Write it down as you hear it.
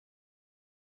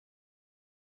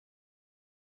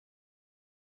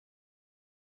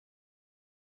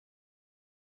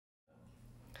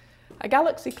A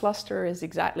galaxy cluster is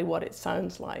exactly what it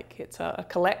sounds like. It's a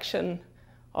collection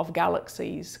of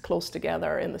galaxies close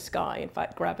together in the sky, in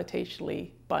fact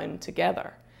gravitationally bound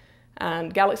together.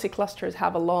 And galaxy clusters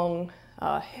have a long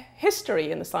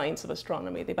history in the science of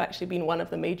astronomy. They've actually been one of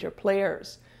the major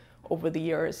players over the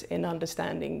years in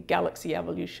understanding galaxy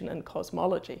evolution and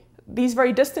cosmology. These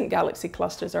very distant galaxy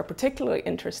clusters are particularly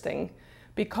interesting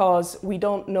because we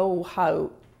don't know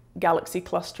how galaxy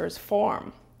clusters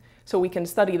form. So we can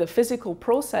study the physical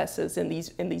processes in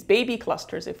these baby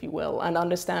clusters, if you will, and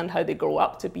understand how they grow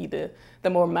up to be the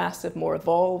more massive, more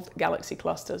evolved galaxy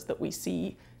clusters that we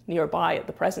see nearby at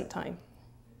the present time.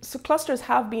 So clusters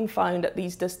have been found at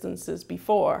these distances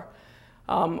before.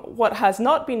 What has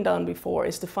not been done before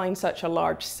is to find such a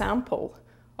large sample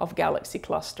of galaxy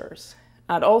clusters.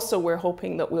 And also we're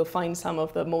hoping that we'll find some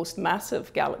of the most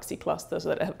massive galaxy clusters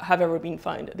that have ever been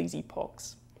found at these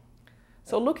epochs.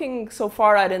 So looking so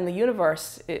far out in the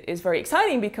universe is very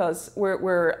exciting because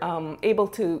we're able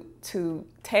to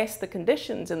test the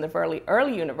conditions in the very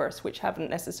early universe, which haven't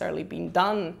necessarily been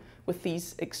done with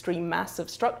these extreme massive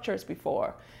structures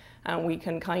before. And we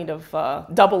can kind of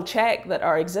double check that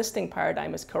our existing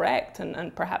paradigm is correct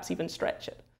and perhaps even stretch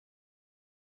it.